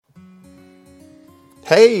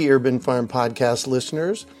Hey, Urban Farm Podcast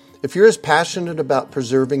listeners. If you're as passionate about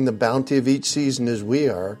preserving the bounty of each season as we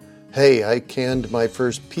are, hey, I canned my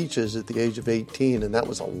first peaches at the age of 18, and that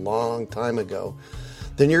was a long time ago,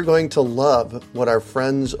 then you're going to love what our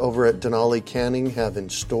friends over at Denali Canning have in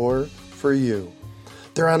store for you.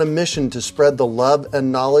 They're on a mission to spread the love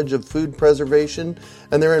and knowledge of food preservation,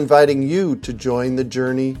 and they're inviting you to join the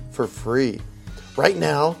journey for free. Right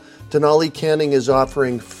now, Denali Canning is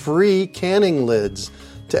offering free canning lids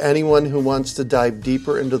to anyone who wants to dive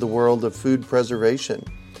deeper into the world of food preservation.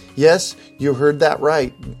 Yes, you heard that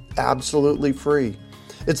right. Absolutely free.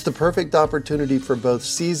 It's the perfect opportunity for both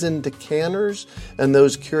seasoned canners and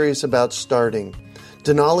those curious about starting.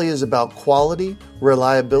 Denali is about quality,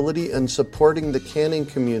 reliability, and supporting the canning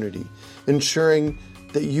community, ensuring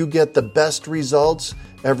that you get the best results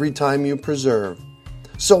every time you preserve.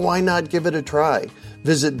 So why not give it a try?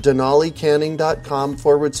 Visit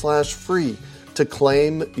denalicanning.com/free to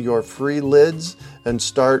claim your free lids and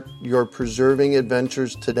start your preserving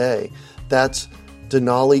adventures today. That's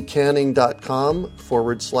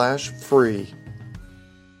denalicanning.com/free.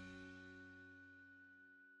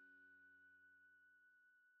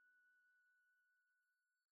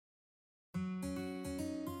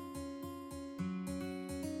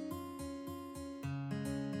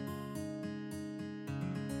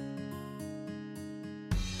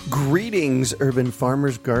 Greetings, urban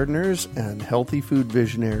farmers, gardeners, and healthy food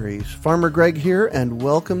visionaries. Farmer Greg here, and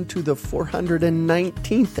welcome to the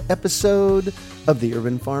 419th episode of the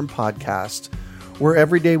Urban Farm Podcast, where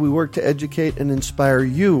every day we work to educate and inspire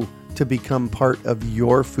you to become part of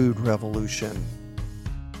your food revolution.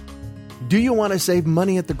 Do you want to save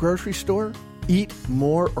money at the grocery store? Eat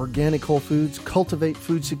more organic whole foods, cultivate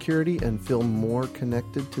food security, and feel more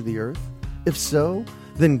connected to the earth? If so,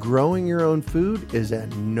 then growing your own food is a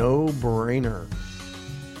no-brainer.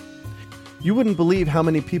 You wouldn't believe how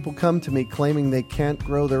many people come to me claiming they can't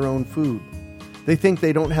grow their own food. They think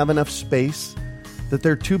they don't have enough space, that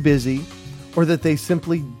they're too busy, or that they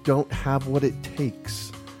simply don't have what it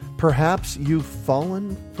takes. Perhaps you've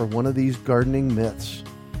fallen for one of these gardening myths.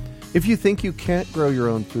 If you think you can't grow your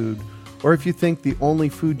own food, or if you think the only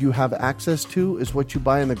food you have access to is what you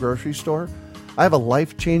buy in the grocery store, I have a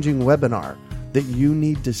life-changing webinar that you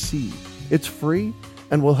need to see. It's free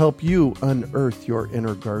and will help you unearth your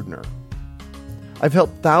inner gardener. I've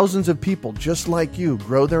helped thousands of people just like you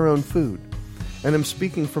grow their own food, and I'm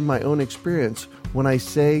speaking from my own experience when I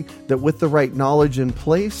say that with the right knowledge in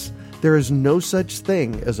place, there is no such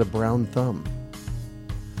thing as a brown thumb.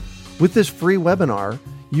 With this free webinar,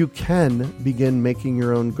 you can begin making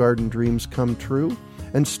your own garden dreams come true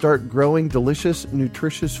and start growing delicious,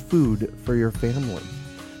 nutritious food for your family.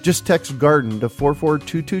 Just text GARDEN to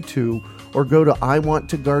 44222 or go to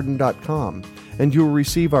iwanttogarden.com and you'll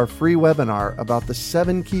receive our free webinar about the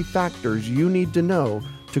 7 key factors you need to know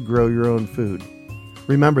to grow your own food.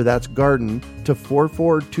 Remember, that's GARDEN to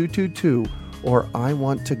 44222 or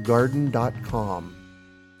iwanttogarden.com.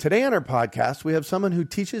 Today on our podcast, we have someone who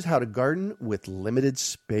teaches how to garden with limited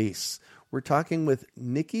space. We're talking with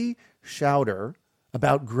Nicky Schauder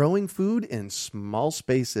about growing food in small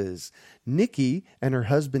spaces. Nicky and her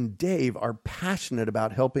husband Dave are passionate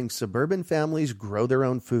about helping suburban families grow their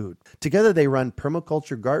own food. Together they run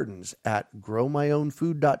permaculture gardens at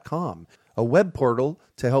growmyownfood.com, a web portal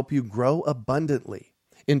to help you grow abundantly.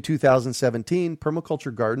 In 2017,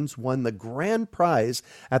 Permaculture Gardens won the grand prize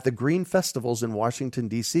at the Green Festivals in Washington,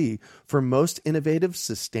 D.C. for Most Innovative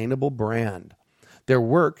Sustainable Brand. Their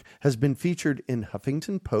work has been featured in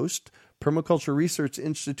Huffington Post, Permaculture Research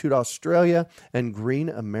Institute Australia, and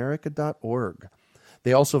greenamerica.org.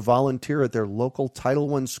 They also volunteer at their local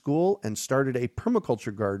Title I school and started a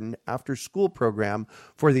permaculture garden after-school program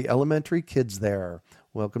for the elementary kids there.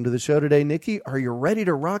 Welcome to the show today, Nicky. Are you ready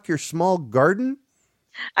to rock your small garden?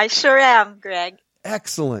 I sure am, Greg.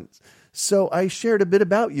 Excellent. So I shared a bit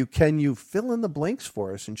about you. Can you fill in the blanks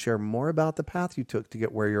for us and share more about the path you took to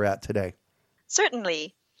get where you're at today?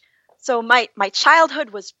 Certainly. So my childhood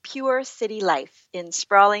was pure city life in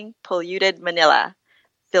sprawling, polluted Manila,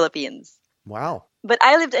 Philippines. Wow. But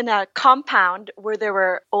I lived in a compound where there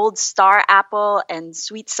were old star apple and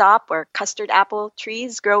sweet sop or custard apple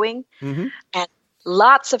trees growing, and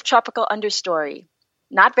lots of tropical understory.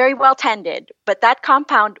 Not very well tended, but that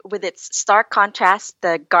compound with its stark contrast,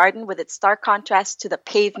 the garden with its stark contrast to the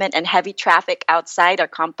pavement and heavy traffic outside our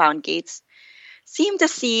compound gates, seemed to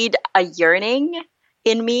seed a yearning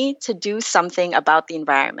in me to do something about the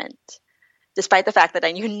environment. Despite the fact that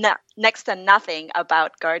I knew next to nothing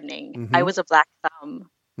about gardening, I was a black thumb.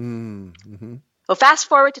 Well, fast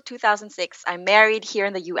forward to 2006, I'm married here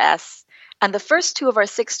in the U.S., And the first two of our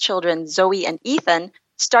six children, Zoe and Ethan,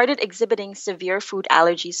 started exhibiting severe food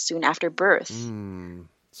allergies soon after birth.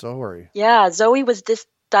 Sorry. Yeah, Zoe was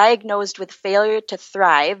diagnosed with failure to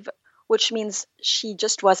thrive, which means she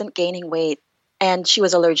just wasn't gaining weight. And she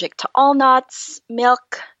was allergic to all nuts,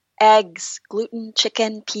 milk, eggs, gluten,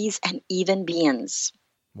 chicken, peas, and even beans.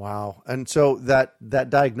 Wow. And so that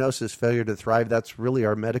diagnosis, failure to thrive, that's really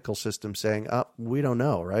our medical system saying, we don't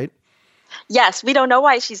know, right? Yes, we don't know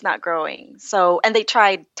why she's not growing. And they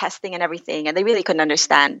tried testing and everything, and they really couldn't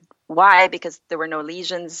understand why, because there were no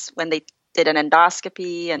lesions when they did an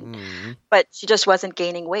endoscopy, but she just wasn't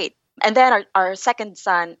gaining weight. And then our second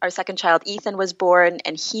child, Ethan, was born,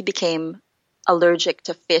 and he became allergic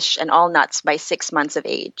to fish and all nuts by 6 months of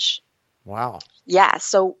age. Wow. Yeah,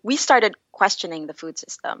 so we started questioning the food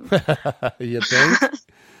system. You think?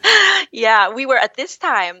 Yeah, we were at this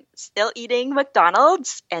time still eating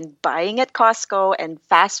McDonald's and buying at Costco and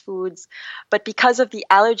fast foods. But because of the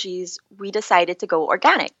allergies, we decided to go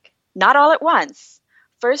organic. Not all at once.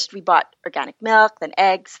 First, we bought organic milk, then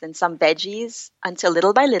eggs, then some veggies, until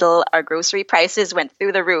little by little, our grocery prices went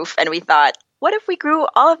through the roof. And we thought, what if we grew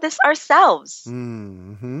all of this ourselves?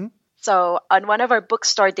 Mm-hmm. So on one of our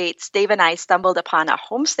bookstore dates, Dave and I stumbled upon a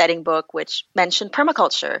homesteading book which mentioned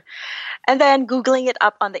permaculture. And then Googling it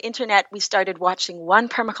up on the internet, we started watching one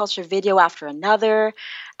permaculture video after another.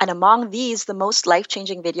 And among these, the most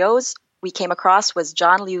life-changing videos we came across was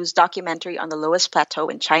John Liu's documentary on the lowest plateau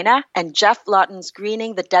in China and Jeff Lawton's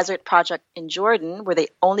Greening the Desert project in Jordan, where they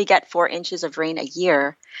only get 4 inches of rain a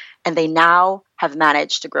year. And they now have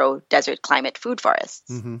managed to grow desert climate food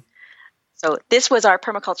forests. Mm-hmm. So this was our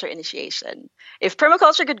permaculture initiation. If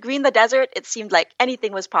permaculture could green the desert, it seemed like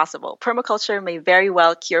anything was possible. Permaculture may very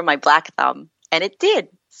well cure my black thumb. And it did.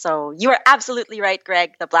 So you are absolutely right,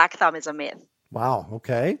 Greg. The black thumb is a myth. Wow.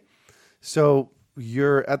 Okay. So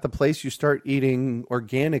you're at the place you start eating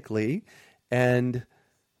organically. And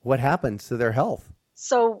what happens to their health?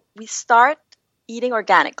 So we start eating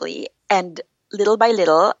organically. And little by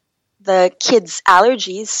little, the kids'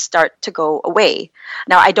 allergies start to go away.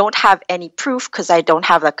 Now, I don't have any proof because I don't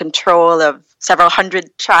have the control of several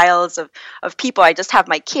hundred trials of people. I just have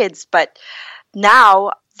my kids. But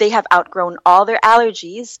now they have outgrown all their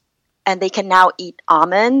allergies and they can now eat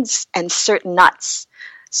almonds and certain nuts.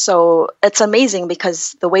 So it's amazing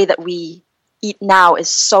because the way that we eat now is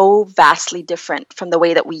so vastly different from the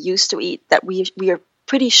way that we used to eat that we are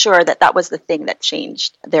pretty sure that was the thing that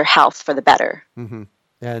changed their health for the better. Mm-hmm.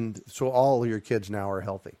 And so all your kids now are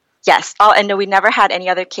healthy? Yes. And we never had any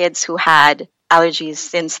other kids who had allergies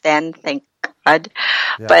since then, thank God.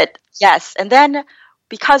 Yeah. But yes. And then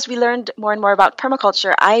because we learned more and more about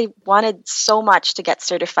permaculture, I wanted so much to get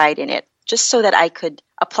certified in it just so that I could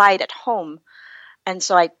apply it at home. And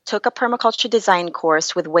so I took a permaculture design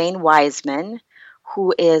course with Wayne Wiseman,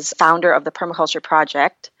 who is founder of the Permaculture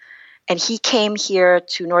Project. And he came here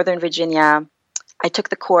to Northern Virginia. I took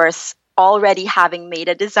the course already having made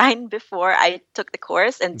a design before I took the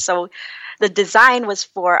course. And so the design was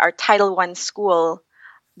for our Title I school,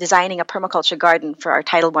 designing a permaculture garden for our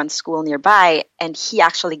Title I school nearby. And he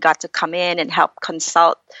actually got to come in and help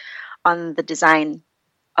consult on the design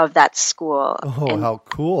of that school. Oh, how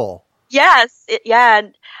cool. Yes.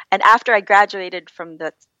 And after I graduated from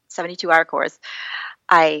the 72-hour course,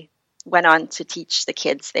 I went on to teach the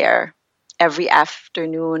kids there every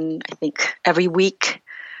afternoon, I think every week.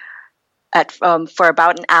 For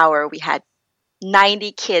about an hour, we had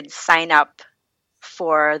 90 kids sign up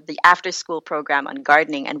for the after-school program on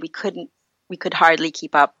gardening, and we could hardly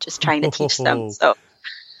keep up just trying to teach them.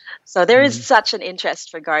 So there is such an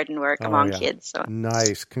interest for garden work among kids. So.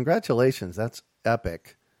 Nice. Congratulations. That's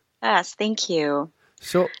epic. Yes, thank you.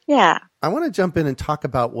 So yeah, I want to jump in and talk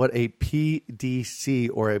about what a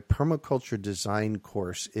PDC or a permaculture design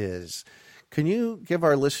course is. Can you give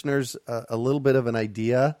our listeners a little bit of an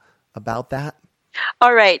idea about that?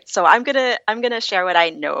 All right. So I'm gonna share what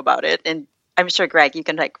I know about it, and I'm sure Greg, you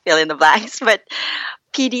can fill in the blanks. But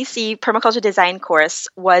PDC, Permaculture Design Course,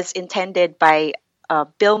 was intended by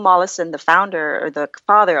Bill Mollison, the founder or the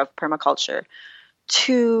father of permaculture,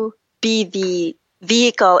 to be the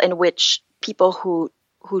vehicle in which people who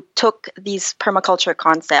took these permaculture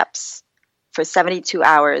concepts for 72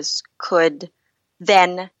 hours could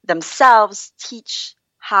then themselves teach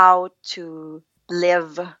how to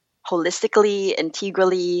live holistically,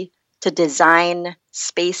 integrally, to design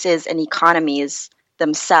spaces and economies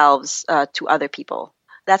themselves to other people.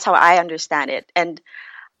 That's how I understand it. And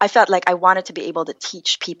I felt like I wanted to be able to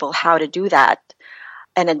teach people how to do that,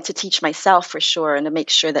 and then to teach myself for sure, and to make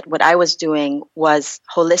sure that what I was doing was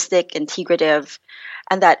holistic, integrative,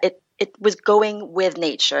 and that it was going with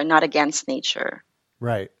nature, not against nature.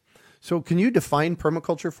 Right. So can you define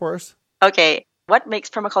permaculture for us? Okay. What makes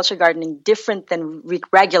permaculture gardening different than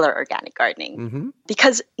regular organic gardening? Mm-hmm.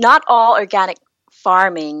 Because not all organic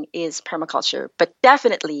farming is permaculture, but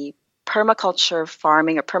definitely permaculture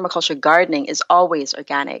farming or permaculture gardening is always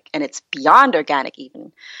organic, and it's beyond organic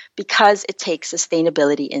even, because it takes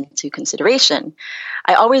sustainability into consideration.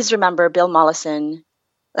 I always remember Bill Mollison,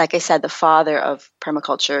 like I said, the father of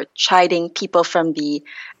permaculture, chiding people from the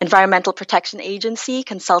Environmental Protection Agency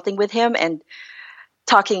consulting with him and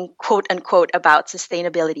talking, quote unquote, about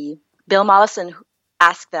sustainability. Bill Mollison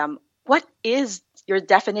asked them, "What is your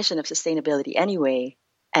definition of sustainability anyway?"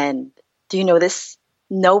 And do you know this?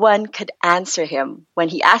 No one could answer him when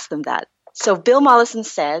he asked them that. So Bill Mollison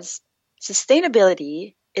says,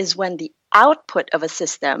 sustainability is when the output of a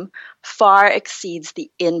system far exceeds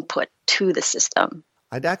the input to the system.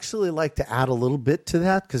 I'd actually like to add a little bit to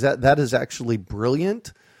that, because that is actually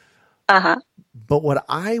brilliant. Uh-huh. But what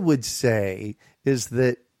I would say is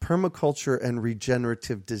that permaculture and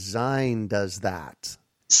regenerative design does that.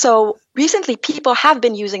 So recently, people have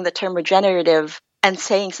been using the term regenerative and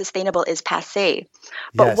saying sustainable is passé.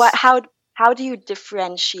 But Yes. how do you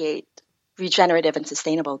differentiate regenerative and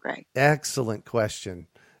sustainable, Greg? Excellent question.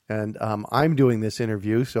 And I'm doing this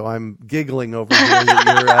interview, so I'm giggling over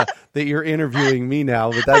here that you're interviewing me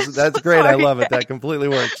now. But that's great. I love it. That completely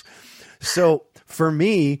works. So for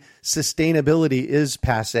me, sustainability is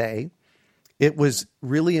passé. It was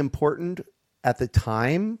really important at the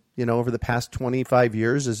time, over the past 25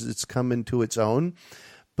 years as it's come into its own.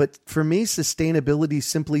 But for me, sustainability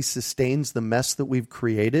simply sustains the mess that we've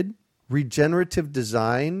created. Regenerative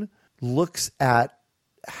design looks at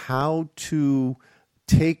how to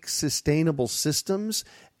take sustainable systems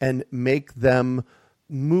and make them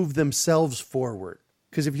move themselves forward.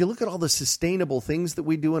 Because if you look at all the sustainable things that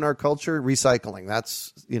we do in our culture, recycling,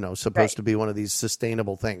 that's, supposed to be one of these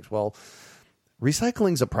sustainable things. Well,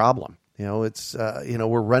 recycling's a problem. It's,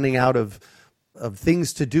 we're running out of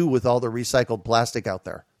things to do with all the recycled plastic out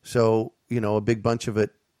there. So, a big bunch of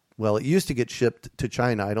it, well, it used to get shipped to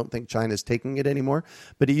China. I don't think China's taking it anymore,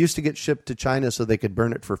 but it used to get shipped to China so they could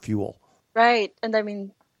burn it for fuel. Right. And I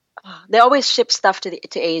mean, they always ship stuff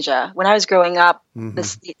to Asia. When I was growing up, the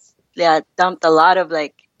States dumped a lot of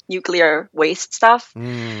nuclear waste stuff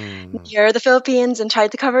near the Philippines and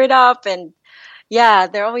tried to cover it up. And yeah,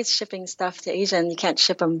 they're always shipping stuff to Asia, and you can't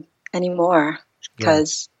ship them anymore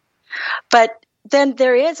because, but then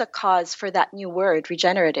there is a cause for that new word,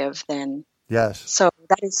 regenerative, then. Yes. So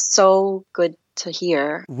that is so good to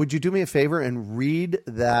hear. Would you do me a favor and read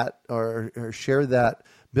that or share that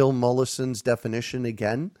Bill Mollison's definition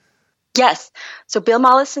again? Yes. So Bill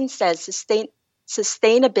Mollison says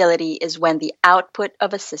sustainability is when the output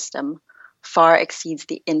of a system far exceeds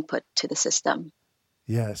the input to the system.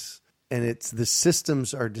 Yes. And the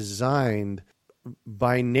systems are designed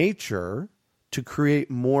by nature to create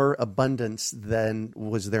more abundance than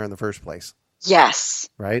was there in the first place. Yes.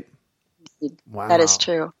 Right? Wow. That is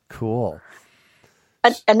true. Cool.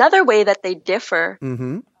 Another way that they differ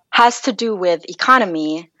has to do with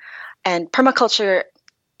economy. And permaculture,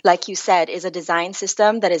 like you said, is a design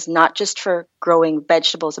system that is not just for growing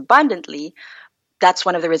vegetables abundantly. That's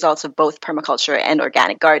one of the results of both permaculture and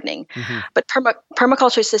organic gardening. But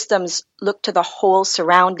permaculture systems look to the whole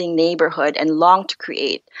surrounding neighborhood and long to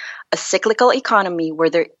create a cyclical economy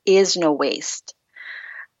where there is no waste.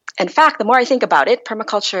 In fact, the more I think about it,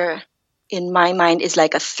 permaculture, in my mind, is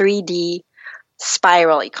like a 3D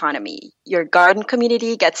spiral economy. Your garden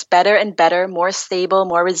community gets better and better, more stable,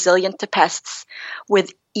 more resilient to pests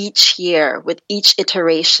with each year, with each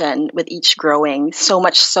iteration, with each growing, so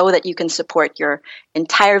much so that you can support your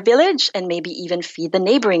entire village and maybe even feed the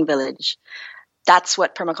neighboring village. That's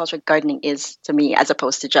what permaculture gardening is to me, as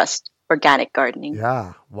opposed to just organic gardening.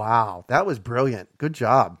 Yeah. Wow. That was brilliant. Good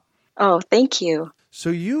job. Oh, thank you. So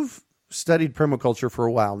you've studied permaculture for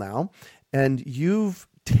a while now, and you've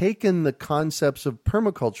taken the concepts of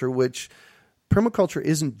permaculture, which permaculture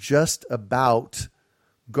isn't just about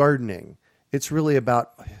gardening. It's really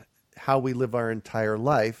about how we live our entire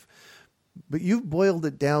life. But you've boiled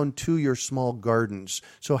it down to your small gardens.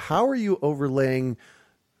 So how are you overlaying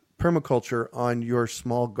permaculture on your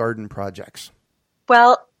small garden projects?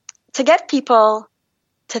 Well, to get people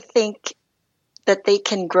to think that they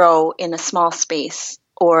can grow in a small space,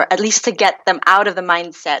 or at least to get them out of the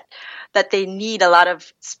mindset that they need a lot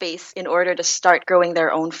of space in order to start growing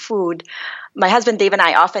their own food, my husband Dave and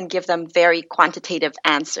I often give them very quantitative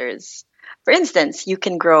answers. For instance, you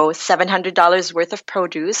can grow $700 worth of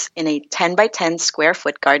produce in a 10 by 10 square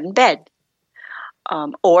foot garden bed.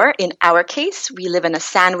 Or in our case, we live in a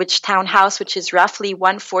sandwich townhouse, which is roughly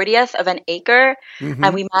 1/40th of an acre.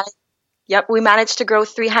 And we managed to grow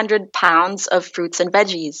 300 pounds of fruits and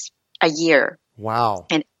veggies a year. Wow.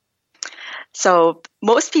 And so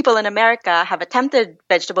most people in America have attempted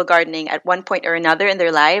vegetable gardening at one point or another in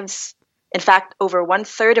their lives. In fact, over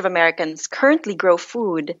 1/3 of Americans currently grow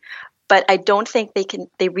food, but I don't think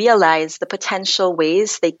they realize the potential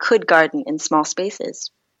ways they could garden in small spaces.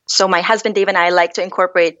 So my husband Dave and I like to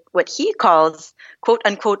incorporate what he calls quote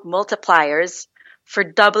unquote multipliers for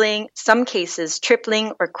doubling, some cases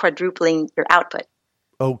tripling or quadrupling your output.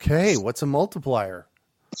 Okay, what's a multiplier?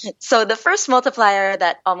 So the first multiplier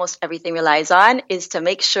that almost everything relies on is to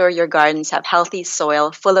make sure your gardens have healthy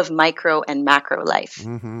soil full of micro and macro life.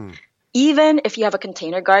 Mm-hmm. Even if you have a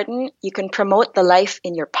container garden, you can promote the life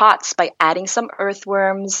in your pots by adding some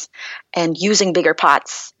earthworms and using bigger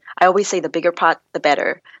pots. I always say the bigger pot, the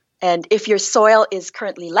better. And if your soil is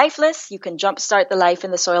currently lifeless, you can jumpstart the life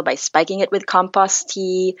in the soil by spiking it with compost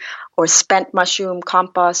tea or spent mushroom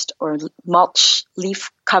compost or mulch,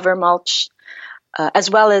 leaf cover mulch.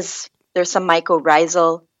 As well as there's some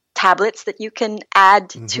mycorrhizal tablets that you can add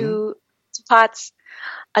to pots.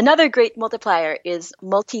 Another great multiplier is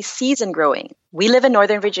multi-season growing. We live in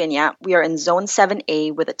Northern Virginia. We are in Zone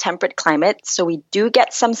 7A with a temperate climate, so we do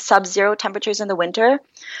get some sub-zero temperatures in the winter.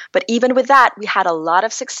 But even with that, we had a lot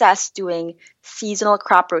of success doing seasonal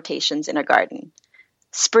crop rotations in our garden.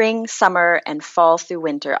 Spring, summer, and fall through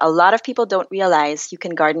winter. A lot of people don't realize you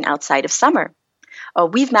can garden outside of summer.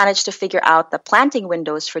 We've managed to figure out the planting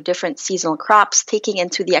windows for different seasonal crops, taking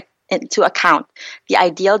into account the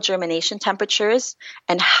ideal germination temperatures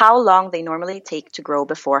and how long they normally take to grow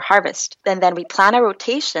before harvest. And then we plan our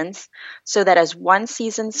rotations so that as one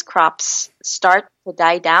season's crops start to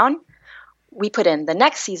die down, we put in the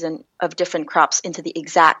next season of different crops into the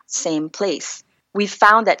exact same place. We've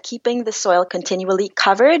found that keeping the soil continually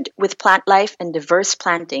covered with plant life and diverse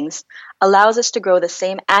plantings allows us to grow the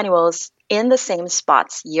same annuals in the same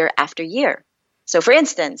spots year after year. So for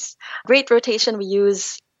instance, great rotation we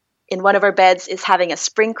use in one of our beds is having a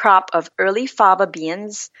spring crop of early faba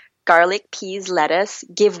beans, garlic, peas, lettuce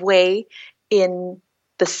give way in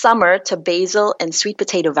the summer to basil and sweet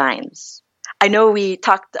potato vines. I know we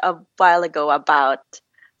talked a while ago about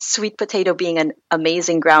sweet potato being an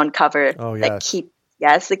amazing ground cover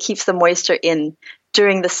that keeps the moisture in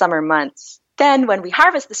during the summer months. Then when we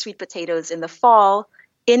harvest the sweet potatoes in the fall,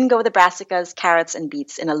 in go the brassicas, carrots, and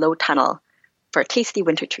beets in a low tunnel for a tasty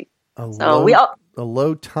winter treat. A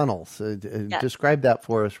low tunnel. So describe that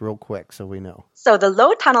for us real quick so we know. So the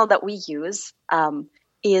low tunnel that we use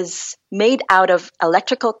is made out of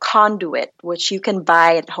electrical conduit, which you can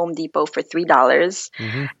buy at Home Depot for $3.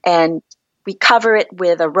 Mm-hmm. And we cover it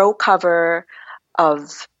with a row cover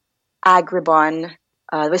of Agribon,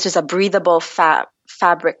 which is a breathable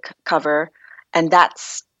fabric cover. And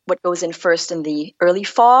that's what goes in first in the early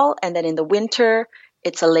fall. And then in the winter,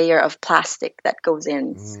 it's a layer of plastic that goes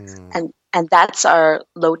in. And that's our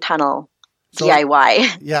low tunnel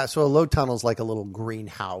DIY. Yeah, so a low tunnel is like a little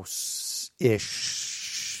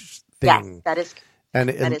greenhouse-ish thing. Yeah, that is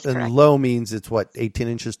correct. And low means it's what, 18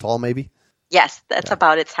 inches tall maybe? Yes, that's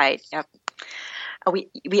about its height. Yep.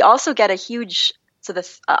 We also get a huge, so the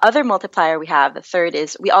other multiplier we have, the third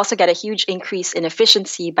is we also get a huge increase in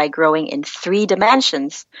efficiency by growing in 3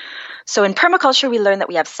 dimensions. So in permaculture, we learned that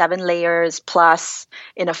we have 7 layers plus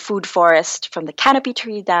in a food forest from the canopy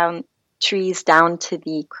trees down to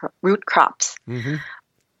the root crops. Mm-hmm.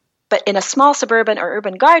 But in a small suburban or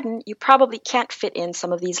urban garden, you probably can't fit in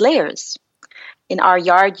some of these layers. In our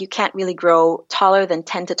yard, you can't really grow taller than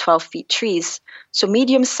 10 to 12 feet trees, so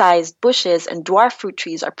medium-sized bushes and dwarf fruit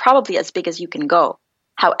trees are probably as big as you can go.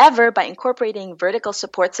 However, by incorporating vertical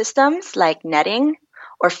support systems like netting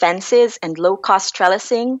or fences and low-cost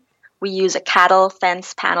trellising, we use a cattle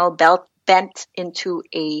fence panel bent into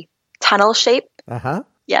a tunnel shape. Uh-huh.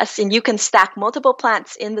 Yes, and you can stack multiple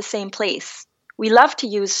plants in the same place. We love to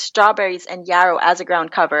use strawberries and yarrow as a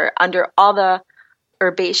ground cover under all the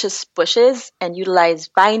herbaceous bushes and utilize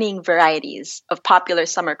vining varieties of popular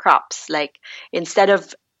summer crops. Like instead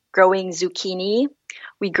of growing zucchini,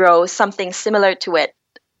 we grow something similar to it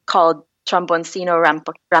called tromboncino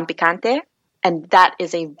rampicante, and that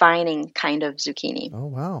is a vining kind of zucchini. Oh,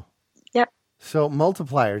 wow. Yep. So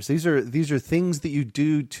multipliers, these are things that you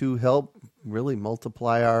do to help really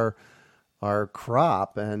multiply our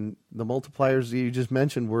crop. And the multipliers that you just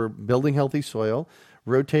mentioned were building healthy soil,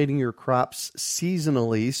 rotating your crops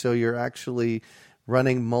seasonally, so you're actually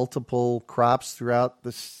running multiple crops throughout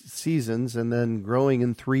the seasons, and then growing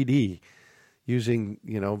in 3D using,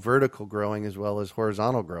 vertical growing as well as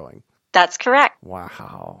horizontal growing. That's correct.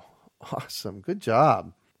 Wow. Awesome. Good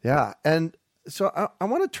job. Yeah. And so I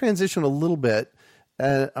want to transition a little bit.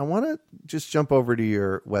 And I want to just jump over to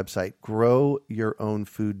your website,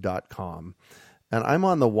 growyourownfood.com. And I'm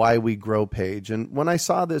on the Why We Grow page. And when I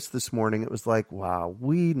saw this morning, it was like, wow,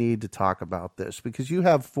 we need to talk about this because you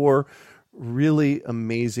have 4 really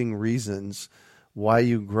amazing reasons why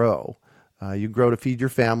you grow. You grow to feed your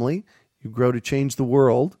family. You grow to change the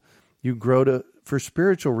world. You grow for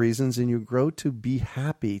spiritual reasons, and you grow to be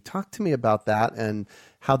happy. Talk to me about that and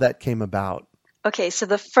how that came about. Okay, so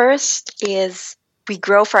the first is we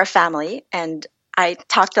grow for our family, and I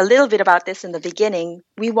talked a little bit about this in the beginning.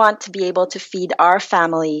 We want to be able to feed our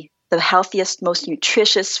family the healthiest, most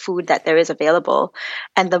nutritious food that there is available,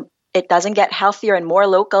 and it doesn't get healthier and more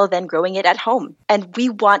local than growing it at home. And we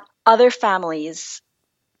want other families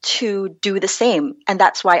to do the same. And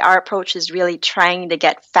that's why our approach is really trying to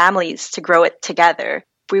get families to grow it together.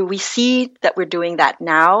 We see that we're doing that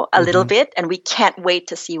now a little bit, and we can't wait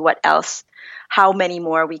to see what else, how many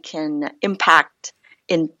more we can impact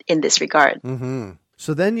in this regard. Mm-hmm.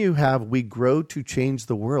 So then you have We Grow to Change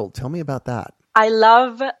the World. Tell me about that. I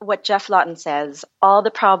love what Jeff Lawton says, all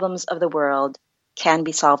the problems of the world can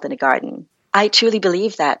be solved in a garden. I truly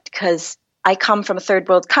believe that because I come from a third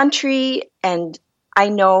world country, and I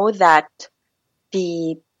know that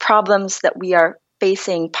the problems that we are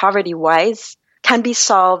facing poverty-wise can be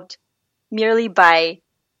solved merely by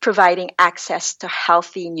providing access to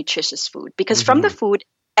healthy, nutritious food. Because from the food,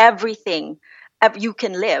 everything, you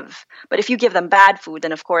can live. But if you give them bad food,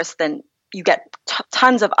 then of course, then you get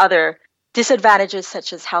tons of other disadvantages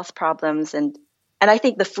such as health problems. And I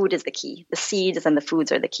think the food is the key. The seeds and the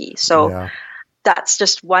foods are the key. So that's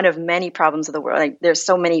just one of many problems of the world. Like, there's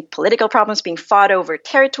so many political problems being fought over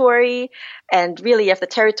territory. And really, if the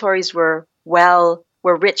territories were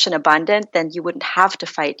rich and abundant, then you wouldn't have to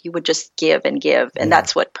fight. You would just give and give. And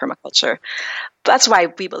that's what that's why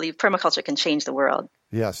we believe permaculture can change the world.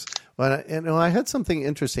 Yes. Well, I had something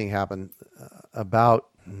interesting happen about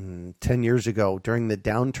 10 years ago during the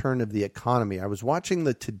downturn of the economy. I was watching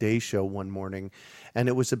the Today Show one morning, and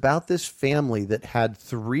it was about this family that had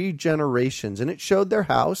 3 generations, and it showed their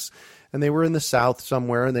house, and they were in the South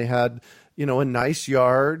somewhere, and they had, a nice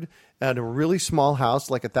yard and a really small house,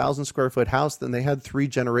 like 1,000 square foot house. Then they had 3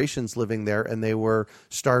 generations living there, and they were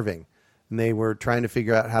starving, and they were trying to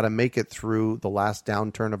figure out how to make it through the last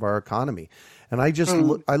downturn of our economy. And I just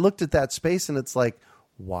I looked at that space, and it's like,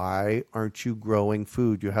 why aren't you growing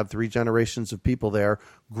food? You have 3 generations of people there.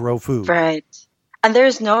 Grow food. Right. And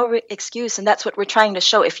there's no excuse. And that's what we're trying to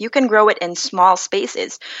show. If you can grow it in small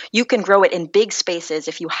spaces, you can grow it in big spaces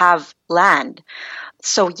if you have land.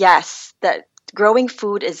 So yes, that growing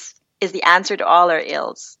food is the answer to all our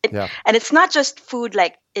ills. And it's not just food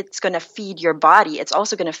like it's going to feed your body. It's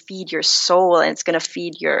also going to feed your soul, and it's going to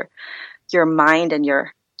feed your mind and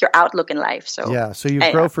your outlook in life. So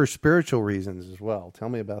you grow for spiritual reasons as well. Tell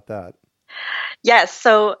me about that. Yes.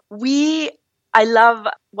 So I love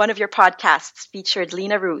one of your podcasts featured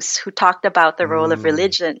Lena Roos, who talked about the role of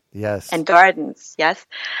religion and gardens. Yes.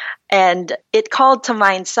 And it called to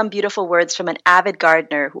mind some beautiful words from an avid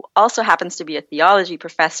gardener who also happens to be a theology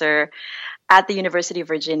professor at the University of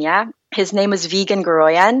Virginia. His name is Vigan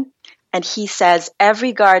Goroyan, and he says,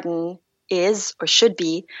 every garden is or should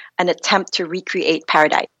be an attempt to recreate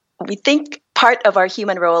paradise. We think part of our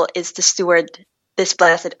human role is to steward this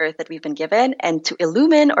blessed earth that we've been given and to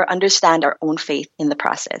illumine or understand our own faith in the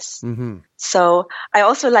process. So I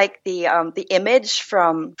also like the image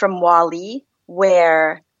from WALL-E,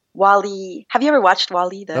 where WALL-E, have you ever watched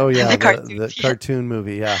WALL-E? The cartoon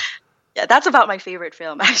movie, yeah. Yeah, that's about my favorite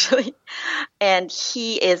film, actually. And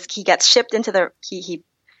he gets shipped into he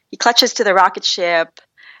clutches to the rocket ship,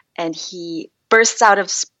 and he bursts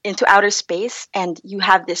into outer space, and you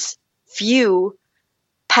have this view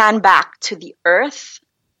pan back to the earth,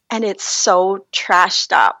 and it's so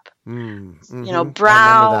trashed up. Brown. I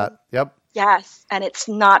remember that. Yep. Yes, and it's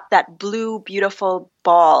not that blue, beautiful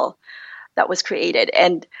ball that was created.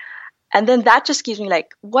 And then that just gives me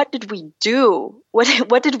like, what did we do?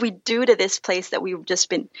 What did we do to this place that we've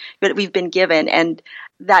been given? And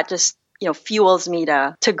that just fuels me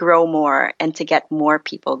to grow more and to get more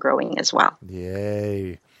people growing as well.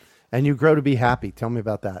 Yay. And you grow to be happy. Tell me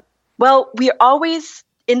about that. Well, we're always,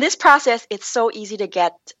 in this process, it's so easy to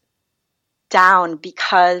get down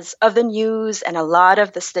because of the news and a lot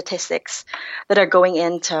of the statistics that are going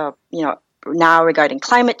into, now regarding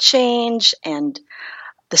climate change and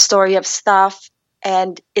the story of stuff.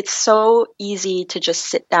 And it's so easy to just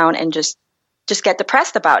sit down and just get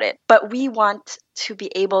depressed about it. But we want to be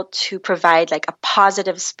able to provide like a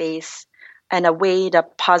positive space, and a way to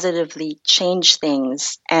positively change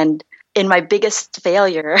things. And in my biggest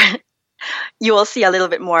failure, you will see a little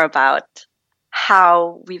bit more about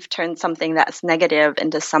how we've turned something that's negative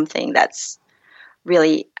into something that's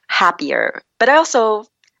really happier. But also,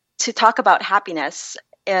 to talk about happiness,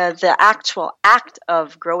 the actual act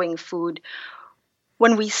of growing food,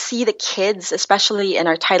 when we see the kids, especially in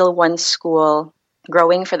our Title I school,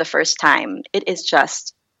 growing for the first time, it is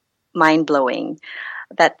just mind-blowing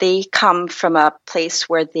that they come from a place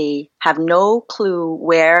where they have no clue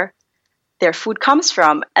where their food comes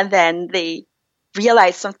from. And then they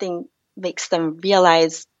realize something makes them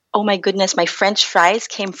realize, oh my goodness, my French fries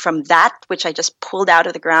came from that, which I just pulled out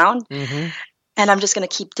of the ground. Mm-hmm. And I'm just going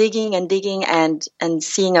to keep digging and digging and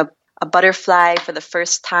seeing a butterfly for the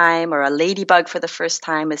first time or a ladybug for the first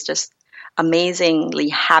time is just amazingly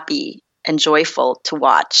happy and joyful to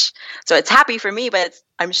watch. So it's happy for me, but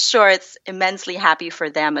I'm sure it's immensely happy for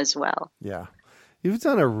them as well. Yeah. You've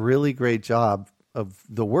done a really great job of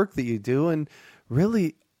the work that you do and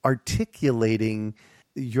really articulating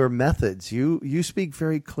your methods. You speak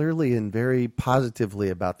very clearly and very positively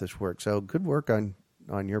about this work. So good work on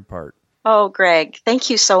your part. Oh, Greg,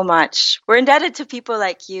 thank you so much. We're indebted to people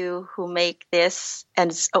like you who make this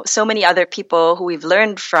and so many other people who we've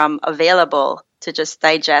learned from available to just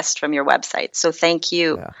digest from your website. So thank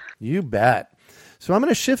you. Yeah, you bet. So I'm going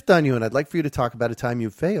to shift on you, and I'd like for you to talk about a time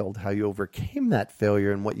you failed, how you overcame that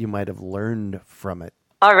failure, and what you might have learned from it.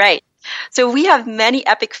 All right. So we have many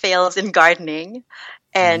epic fails in gardening.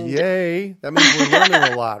 And yay. That means we're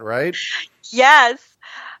learning a lot, right? Yes.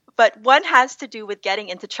 But one has to do with getting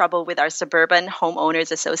into trouble with our Suburban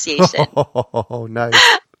Homeowners Association. Oh, nice.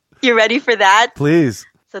 You ready for that? Please.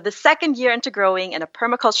 So the second year into growing in a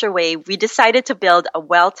permaculture way, we decided to build a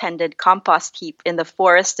well-tended compost heap in the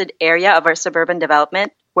forested area of our suburban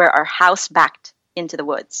development where our house backed into the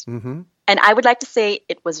woods. Mm-hmm. And I would like to say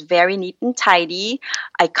it was very neat and tidy.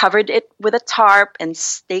 I covered it with a tarp and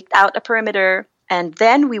staked out a perimeter. And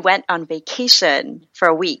then we went on vacation for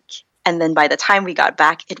a week. And then by the time we got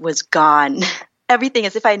back, it was gone. Everything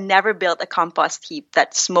as if I never built a compost heap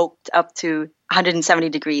that smoked up to 170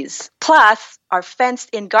 degrees. Plus, our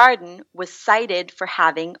fenced-in garden was cited for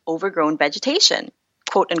having overgrown vegetation.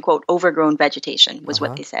 Quote unquote, overgrown vegetation was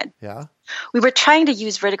what they said. Yeah. We were trying to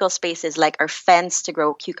use vertical spaces like our fence to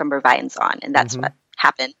grow cucumber vines on, and that's what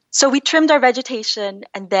happened. So we trimmed our vegetation,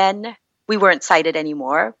 and then we weren't cited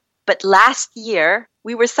anymore. But last year,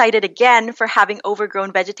 we were cited again for having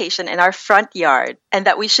overgrown vegetation in our front yard, and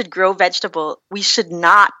that we should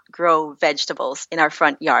not grow vegetables in our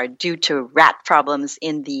front yard due to rat problems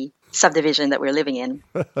in the subdivision that we're living in.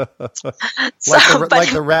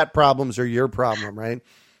 Like the rat problems are your problem, right?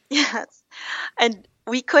 Yes. And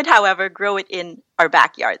we could, however, grow it in our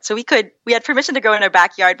backyard. So we had permission to grow in our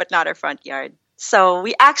backyard, but not our front yard. So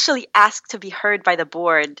we actually asked to be heard by the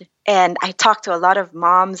board. And I talked to a lot of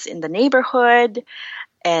moms in the neighborhood.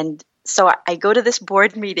 And so I go to this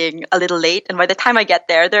board meeting a little late. And by the time I get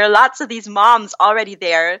there, there are lots of these moms already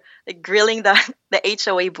there, like grilling the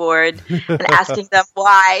HOA board and asking them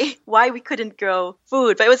why we couldn't grow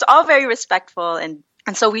food. But it was all very respectful. And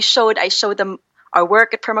so I showed them our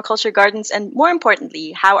work at Permaculture Gardens, and more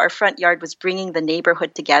importantly, how our front yard was bringing the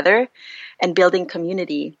neighborhood together and building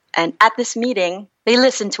community. And at this meeting, they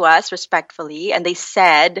listened to us respectfully, and they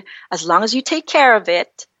said, as long as you take care of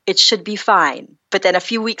it, it should be fine. But then a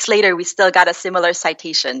few weeks later, we still got a similar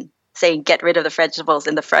citation saying, get rid of the vegetables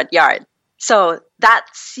in the front yard. So that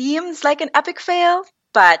seems like an epic fail,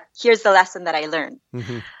 but here's the lesson that I learned.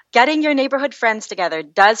 Mm-hmm. Getting your neighborhood friends together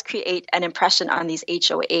does create an impression on these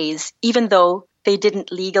HOAs, even though they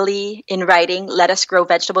didn't legally, in writing, let us grow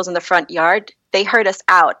vegetables in the front yard. They heard us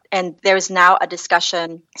out. And there's now a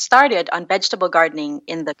discussion started on vegetable gardening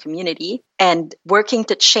in the community and working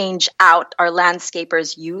to change out our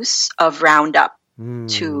landscapers' use of Roundup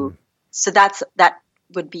so that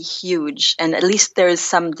would be huge. And at least there's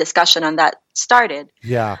some discussion on that started.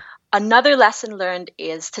 Yeah. Another lesson learned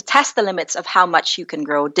is to test the limits of how much you can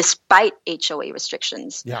grow despite HOA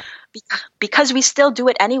restrictions. Yeah. Because we still do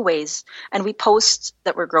it anyways. And we post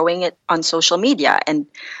that we're growing it on social media, and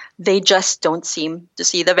they just don't seem to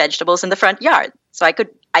see the vegetables in the front yard. So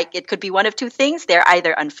it could be one of two things. They're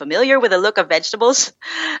either unfamiliar with the look of vegetables,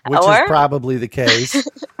 which is probably the case.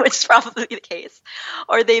 Which is probably the case.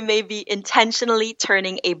 Or they may be intentionally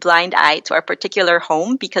turning a blind eye to our particular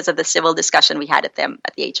home because of the civil discussion we had at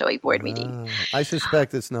the HOA board meeting. I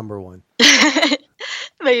suspect it's number one.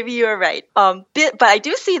 Maybe you're right. But I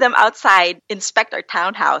do see them outside inspect our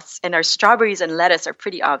townhouse, and our strawberries and lettuce are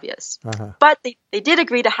pretty obvious. Uh-huh. But they did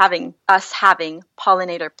agree to having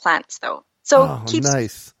pollinator plants, though. So keep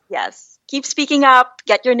keep speaking up,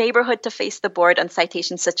 get your neighborhood to face the board on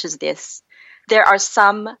citations such as this. There are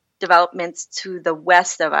some developments to the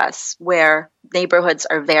west of us where neighborhoods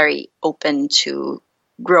are very open to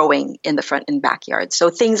growing in the front and backyard. So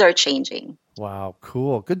things are changing. Wow,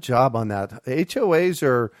 cool. Good job on that. HOAs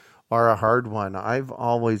are a hard one. I've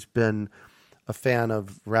always been a fan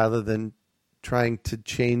of, rather than trying to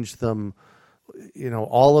change them,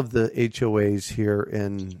 all of the HOAs here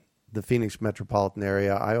in the Phoenix metropolitan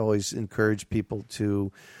area, I always encourage people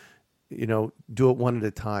to, do it one at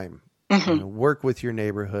a time. Mm-hmm. Work with your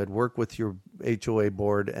neighborhood, work with your HOA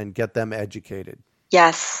board, and get them educated.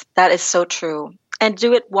 Yes, that is so true. And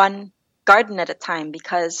do it one garden at a time,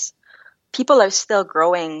 because people are still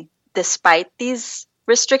growing despite these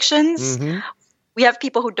restrictions. Mm-hmm. We have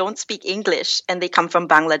people who don't speak English and they come from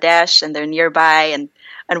Bangladesh and they're nearby,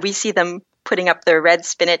 and we see them putting up their red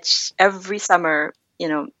spinach every summer,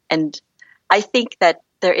 and I think that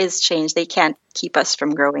there is change. They can't keep us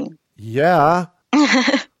from growing. Yeah.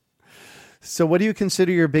 So what do you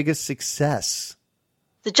consider your biggest success?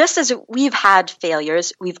 So just as we've had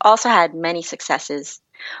failures, we've also had many successes.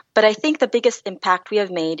 But I think the biggest impact we have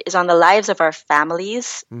made is on the lives of our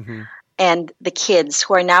families and the kids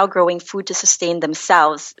who are now growing food to sustain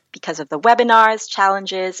themselves because of the webinars,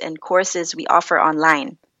 challenges, and courses we offer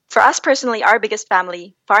online. For us personally, our biggest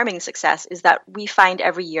family farming success is that we find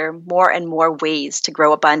every year more and more ways to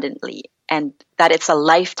grow abundantly, and that it's a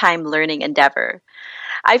lifetime learning endeavor.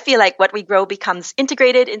 I feel like what we grow becomes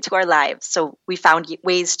integrated into our lives. So we found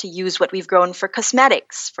ways to use what we've grown for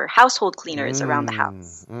cosmetics, for household cleaners around the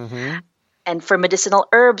house, and for medicinal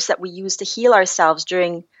herbs that we use to heal ourselves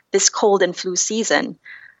during this cold and flu season.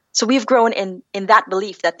 So we've grown in that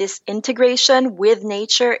belief that this integration with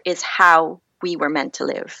nature is how we were meant to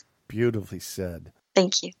live. Beautifully said.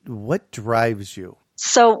 Thank you. What drives you?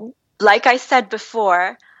 So, like I said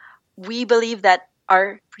before, we believe that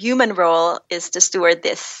our human role is to steward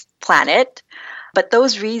this planet, but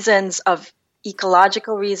those reasons of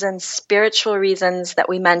ecological reasons, spiritual reasons that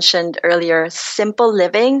we mentioned earlier, simple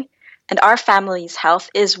living, and our family's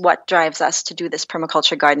health is what drives us to do this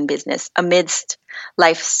permaculture garden business amidst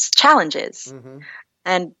life's challenges.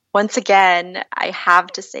 And once again, I have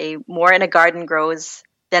to say, more in a garden grows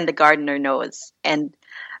than the gardener knows. And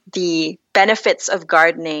the benefits of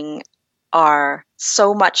gardening are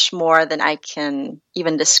so much more than I can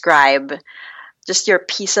even describe. Just your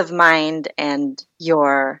peace of mind and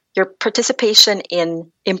your participation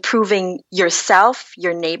in improving yourself,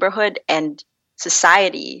 your neighborhood, and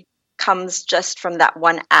society comes just from that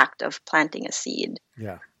one act of planting a seed.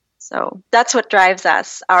 Yeah. So that's what drives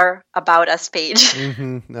us, our About Us page.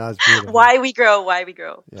 No, that's beautiful. Why we grow.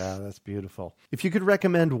 Yeah, that's beautiful. If you could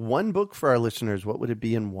recommend one book for our listeners, what would it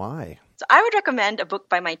be and why? So I would recommend a book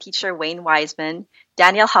by my teacher, Wayne Wiseman,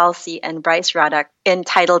 Daniel Halsey, and Bryce Ruddock,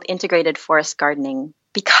 entitled Integrated Forest Gardening,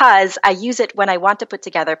 because I use it when I want to put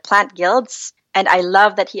together plant guilds, and I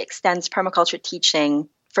love that he extends permaculture teaching.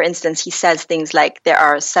 For instance, he says things like there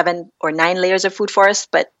are 7 or 9 layers of food forest,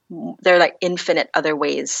 but there are like infinite other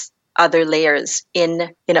ways, other layers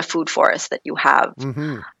in a food forest that you have.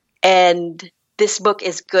 And this book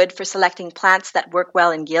is good for selecting plants that work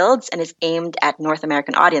well in guilds and is aimed at North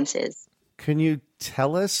American audiences. Can you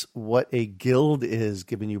tell us what a guild is,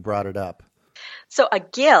 given you brought it up? So a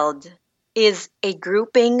guild is a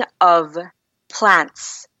grouping of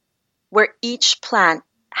plants where each plant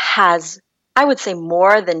has, I would say,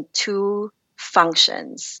 more than 2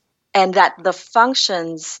 functions, and that the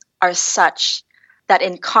functions are such that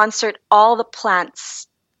in concert, all the plants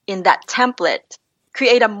in that template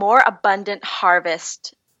create a more abundant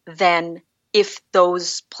harvest than if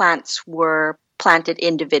those plants were planted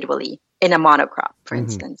individually in a monocrop, for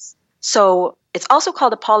instance. So it's also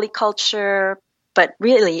called a polyculture, but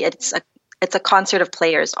really it's a concert of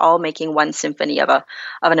players all making one symphony of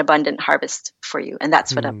an abundant harvest for you. And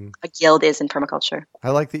that's what a guild is in permaculture.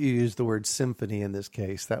 I like that you used the word symphony in this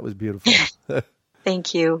case. That was beautiful.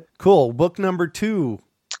 Thank you. Cool. Book number 2.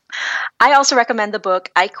 I also recommend the book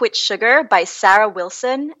I Quit Sugar by Sarah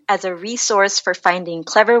Wilson as a resource for finding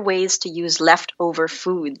clever ways to use leftover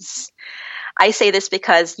foods. I say this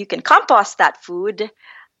because you can compost that food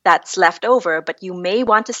that's left over, but you may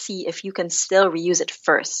want to see if you can still reuse it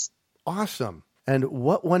first. Awesome. And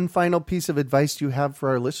what one final piece of advice do you have for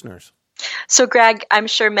our listeners? So, Greg, I'm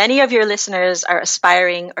sure many of your listeners are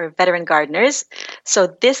aspiring or veteran gardeners. So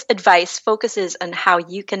this advice focuses on how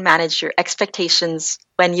you can manage your expectations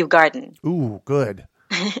when you garden. Ooh, good.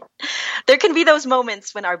 There can be those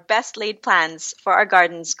moments when our best laid plans for our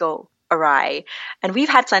gardens go awry. And we've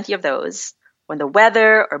had plenty of those. When the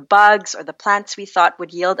weather or bugs or the plants we thought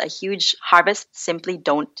would yield a huge harvest simply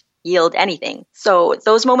don't yield anything. So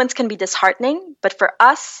those moments can be disheartening, but for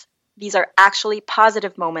us, these are actually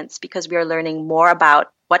positive moments because we are learning more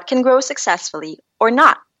about what can grow successfully or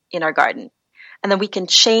not in our garden. And then we can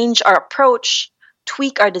change our approach,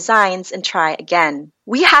 tweak our designs, and try again.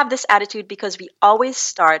 We have this attitude because we always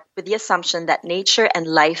start with the assumption that nature and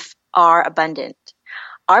life are abundant.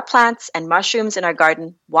 Our plants and mushrooms in our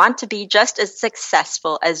garden want to be just as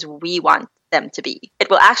successful as we want them to be. It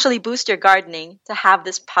will actually boost your gardening to have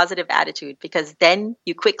this positive attitude because then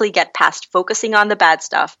you quickly get past focusing on the bad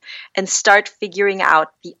stuff and start figuring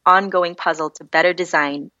out the ongoing puzzle to better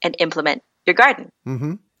design and implement your garden.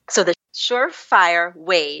 Mm-hmm. So the surefire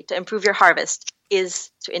way to improve your harvest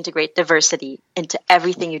is to integrate diversity into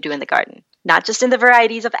everything you do in the garden. Not just in the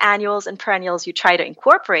varieties of annuals and perennials you try to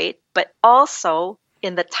incorporate, but also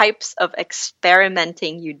in the types of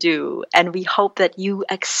experimenting you do. And we hope that you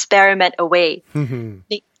experiment away.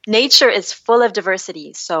 Nature is full of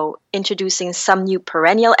diversity. So introducing some new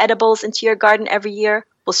perennial edibles into your garden every year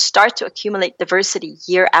will start to accumulate diversity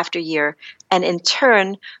year after year, and in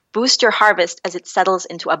turn, boost your harvest as it settles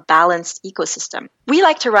into a balanced ecosystem. We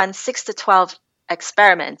like to run 6 to 12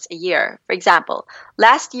 experiments a year. For example,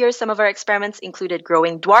 last year, some of our experiments included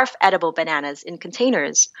growing dwarf edible bananas in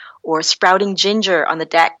containers or sprouting ginger on the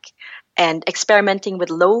deck and experimenting with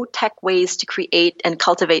low-tech ways to create and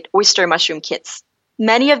cultivate oyster mushroom kits.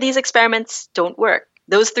 Many of these experiments don't work.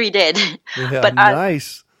 Those 3 did. Yeah, but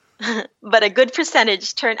nice. But a good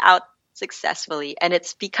percentage turn out successfully. And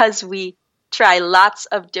it's because we try lots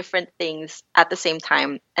of different things at the same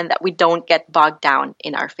time and that we don't get bogged down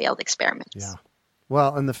in our failed experiments. Yeah.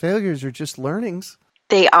 Well, and the failures are just learnings.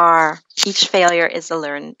 They are. Each failure is a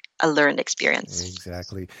learned experience.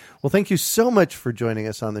 Exactly. Well, thank you so much for joining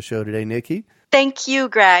us on the show today, Nicky. Thank you,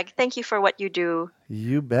 Greg. Thank you for what you do.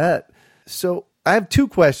 You bet. So I have 2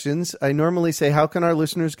 questions. I normally say, how can our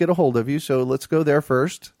listeners get a hold of you? So let's go there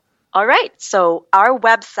first. All right. So our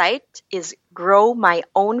website is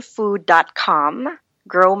growmyownfood.com.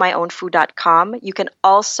 Growmyownfood.com. You can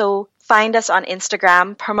also find us on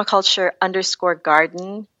Instagram.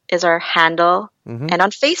 Permaculture_garden is our handle. Mm-hmm. And on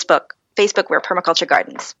Facebook, we're Permaculture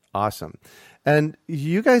Gardens. Awesome. And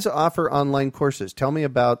you guys offer online courses. Tell me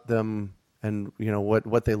about them and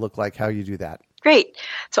what they look like, how you do that. Great.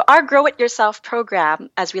 So our Grow It Yourself program,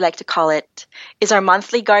 as we like to call it, is our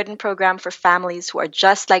monthly garden program for families who are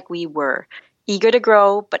just like we were, eager to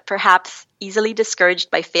grow, but perhaps easily discouraged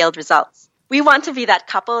by failed results. We want to be that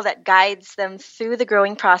couple that guides them through the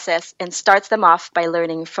growing process and starts them off by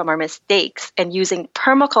learning from our mistakes and using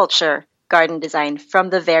permaculture garden design from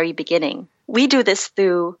the very beginning. We do this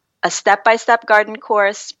through a step-by-step garden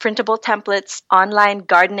course, printable templates, online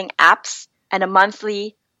gardening apps, and a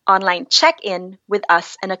monthly online check-in with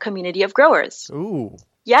us and a community of growers. Ooh.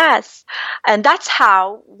 Yes. And that's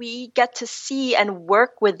how we get to see and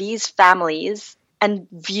work with these families and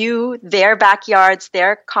view their backyards,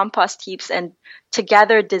 their compost heaps, and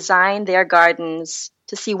together design their gardens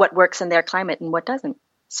to see what works in their climate and what doesn't.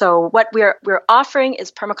 So what we're offering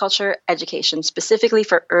is permaculture education specifically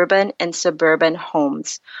for urban and suburban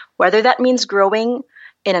homes, whether that means growing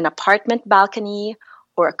in an apartment balcony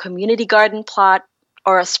or a community garden plot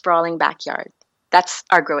or a sprawling backyard. That's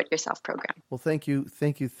our Grow It Yourself program. Well, thank you.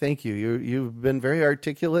 You've been very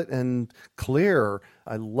articulate and clear.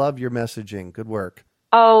 I love your messaging. Good work.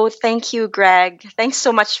 Oh, thank you, Greg. Thanks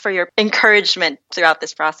so much for your encouragement throughout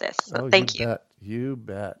this process. So thank you. You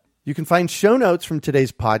bet. You can find show notes from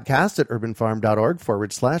today's podcast at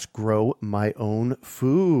urbanfarm.org/grow my own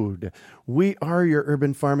food. We are your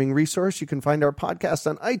urban farming resource. You can find our podcast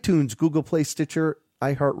on iTunes, Google Play, Stitcher,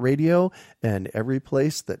 iHeartRadio, and every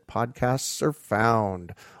place that podcasts are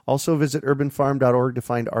found. Also visit urbanfarm.org to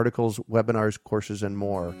find articles, webinars, courses, and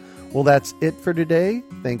more. Well, that's it for today.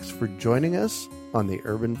 Thanks for joining us on the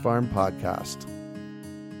Urban Farm Podcast.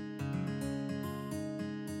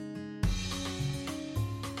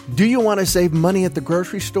 Do you want to save money at the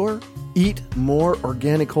grocery store? Eat more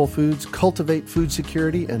organic whole foods, cultivate food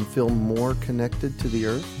security, and feel more connected to the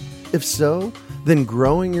earth? If so, then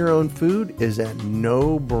growing your own food is a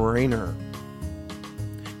no-brainer.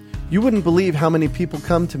 You wouldn't believe how many people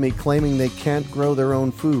come to me claiming they can't grow their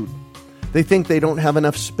own food. They think they don't have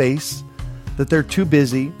enough space, that they're too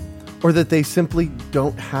busy, or that they simply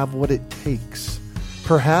don't have what it takes.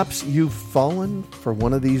 Perhaps you've fallen for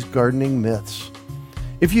one of these gardening myths.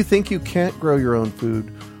 If you think you can't grow your own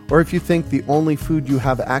food, or if you think the only food you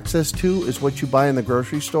have access to is what you buy in the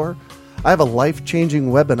grocery store, I have a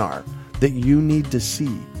life-changing webinar that you need to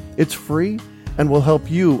see. It's free and will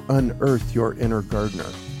help you unearth your inner gardener.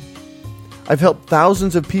 I've helped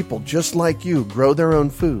thousands of people just like you grow their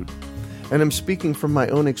own food. And I'm speaking from my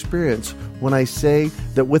own experience when I say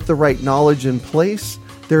that with the right knowledge in place,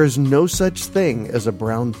 there is no such thing as a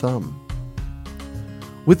brown thumb.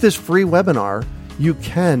 With this free webinar, you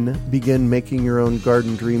can begin making your own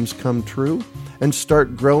garden dreams come true and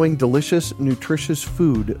start growing delicious, nutritious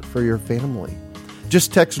food for your family.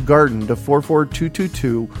 Just text GARDEN to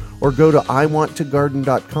 44222 or go to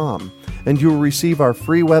iwanttogarden.com and you will receive our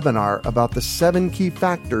free webinar about the 7 key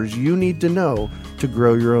factors you need to know to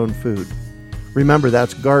grow your own food. Remember,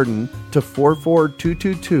 that's GARDEN to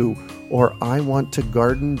 44222 or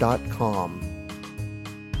iwanttogarden.com.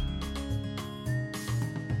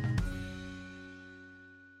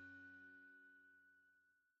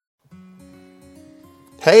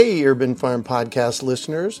 Hey, Urban Farm Podcast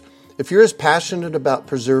listeners. If you're as passionate about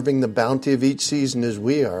preserving the bounty of each season as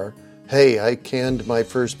we are, hey, I canned my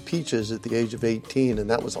first peaches at the age of 18,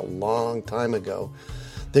 and that was a long time ago,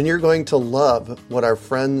 then you're going to love what our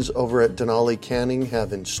friends over at Denali Canning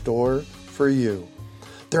have in store for you.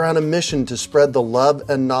 They're on a mission to spread the love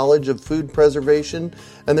and knowledge of food preservation,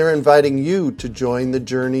 and they're inviting you to join the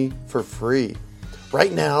journey for free.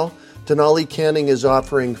 Right now, Denali Canning is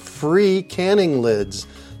offering free canning lids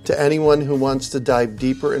to anyone who wants to dive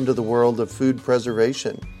deeper into the world of food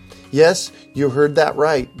preservation. Yes, you heard that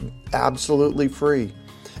right. Absolutely free.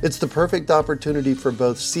 It's the perfect opportunity for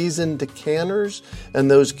both seasoned canners and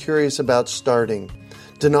those curious about starting.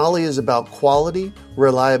 Denali is about quality,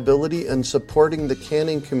 reliability, and supporting the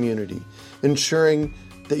canning community, ensuring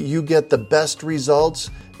that you get the best results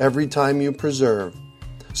every time you preserve.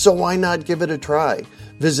 So why not give it a try?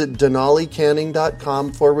 Visit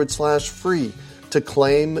denalicanning.com/free to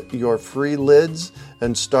claim your free lids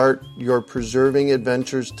and start your preserving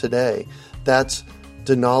adventures today. That's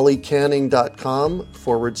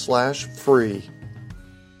denalicanning.com/free.